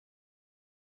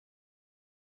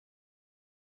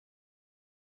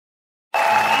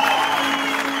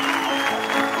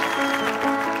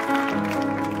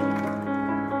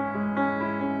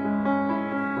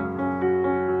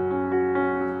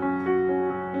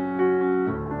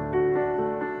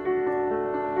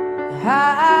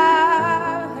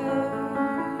I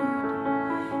heard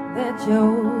that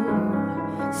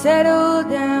you're settled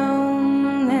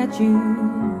down, that you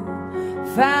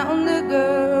found a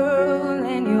girl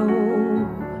and you're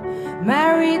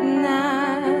married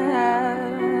now.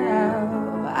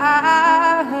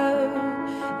 I heard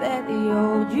that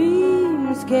your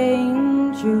dreams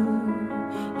came true.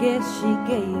 Guess she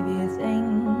gave you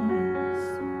things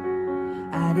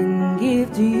I didn't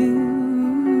give to you.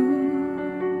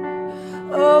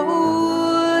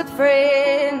 Old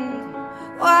friend,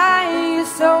 why are you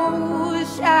so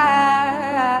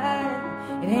shy?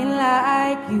 It ain't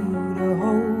like you to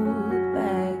hold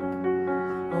back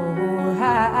or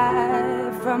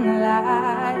hide from the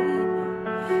light.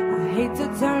 I hate to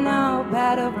turn out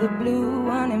out of the blue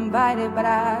uninvited, but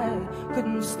I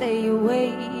couldn't stay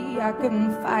away, I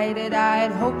couldn't fight it. I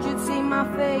had hoped you'd see my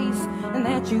face and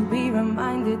that you'd be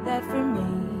reminded that for me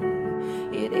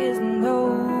it isn't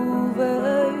over.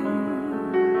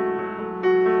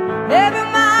 Never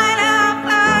mind, I'll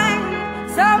find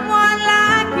someone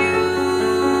like you.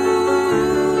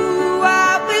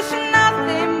 I wish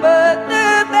nothing but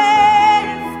the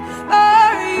best for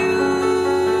you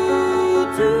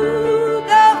too.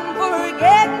 Don't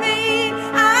forget me,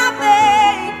 I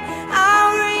beg.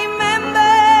 I'll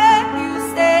remember you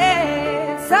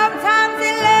said sometimes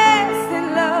it lasts in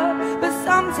love, but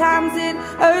sometimes it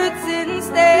hurts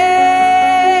instead.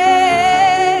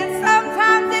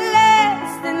 Sometimes it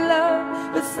lasts in love,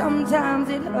 but sometimes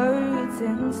it hurts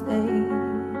instead.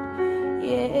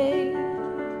 Yeah.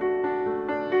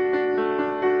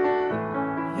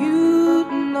 You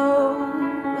know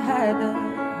how the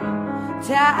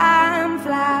time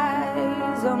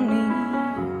flies on me.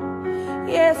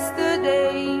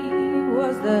 Yesterday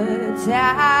was the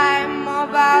time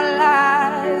of our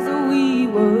lives. We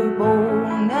were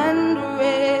born and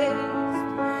raised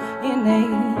in a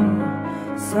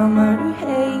summer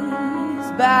haze,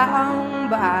 bound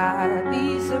by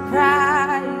the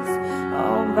surprise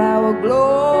of our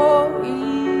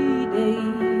glory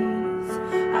days.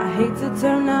 I hate to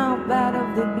turn out out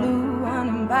of the blue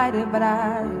uninvited, but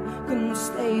I couldn't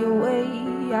stay away,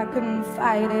 I couldn't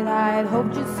fight it. I had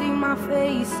hoped you'd see my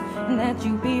face and that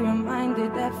you'd be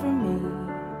reminded that for me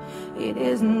it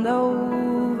isn't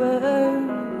over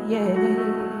yet.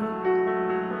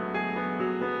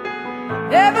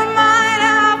 Never mind,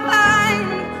 I'll find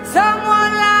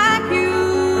someone like you.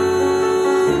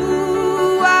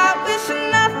 I wish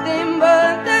nothing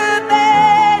but the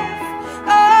best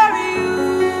for you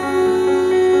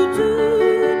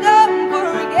too. Don't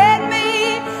forget me,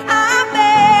 I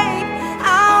beg.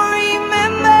 I'll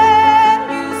remember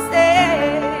you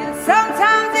said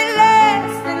sometimes it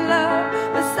lasts in love,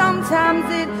 but sometimes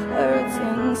it hurts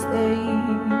instead.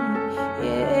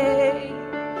 Yeah.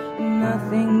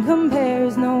 Nothing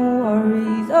compares, no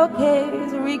worries or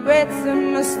cares, regrets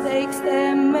and mistakes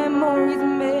that memories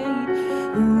made.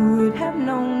 Who would have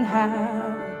known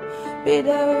how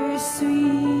bittersweet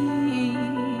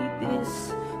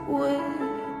this would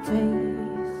taste?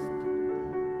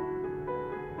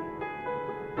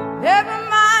 Never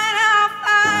mind, I'll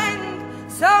find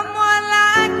someone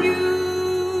like you.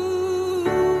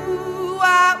 I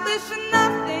wish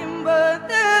nothing but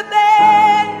the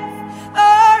best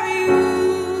for you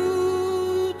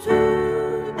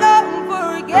too. Don't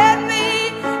forget me,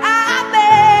 I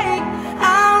beg.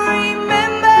 I'll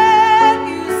remember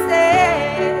you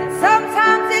said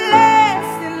sometimes it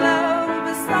lasts in love,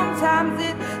 but sometimes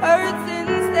it hurts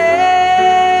instead.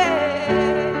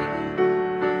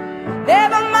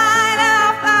 Never mind,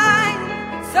 I'll find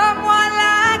someone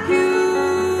like you.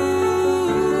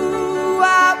 I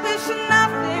wish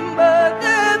nothing but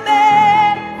the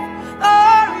best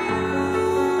for you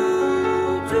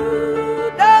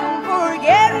too. Don't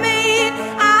forget me,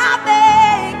 I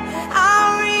beg.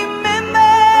 I'll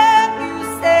remember you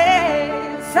said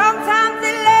sometimes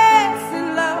it lasts in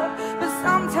love, but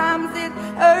sometimes it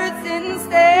hurts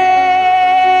instead.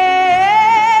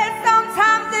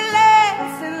 Sometimes it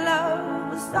lasts in love,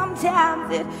 but sometimes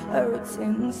it hurts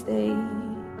instead.